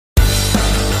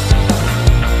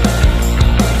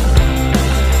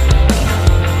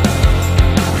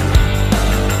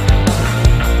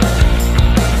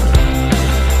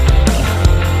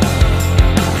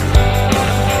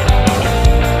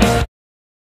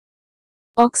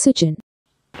Oxygen.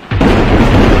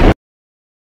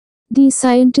 The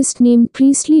scientist named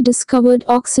Priestley discovered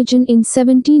oxygen in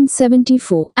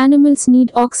 1774. Animals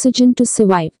need oxygen to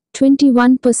survive.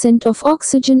 21% of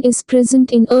oxygen is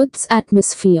present in Earth's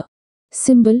atmosphere.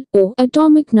 Symbol O.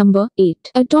 Atomic number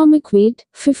 8. Atomic weight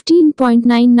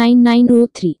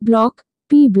 15.99903. Block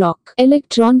P block.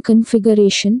 Electron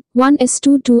configuration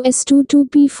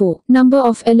 1s22s22p4. Number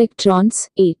of electrons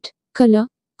 8. Color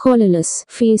colorless.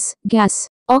 Phase gas.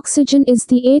 Oxygen is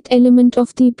the eighth element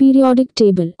of the periodic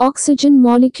table. Oxygen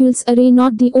molecules are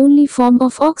not the only form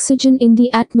of oxygen in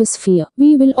the atmosphere.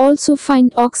 We will also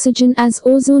find oxygen as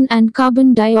ozone and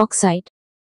carbon dioxide.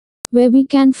 Where we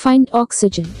can find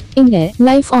oxygen in air.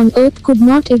 Life on Earth could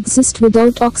not exist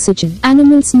without oxygen.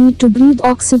 Animals need to breathe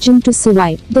oxygen to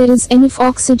survive. There is enough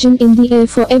oxygen in the air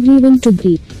for everyone to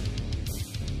breathe.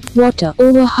 Water.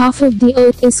 Over half of the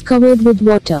Earth is covered with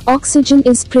water. Oxygen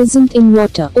is present in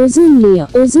water. Ozone layer.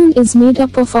 Ozone is made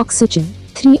up of oxygen.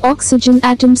 3 oxygen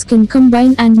atoms can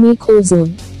combine and make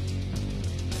ozone.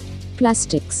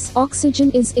 Plastics.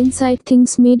 Oxygen is inside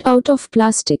things made out of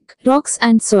plastic, rocks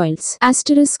and soils.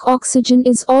 Asterisk. Oxygen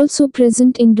is also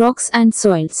present in rocks and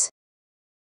soils.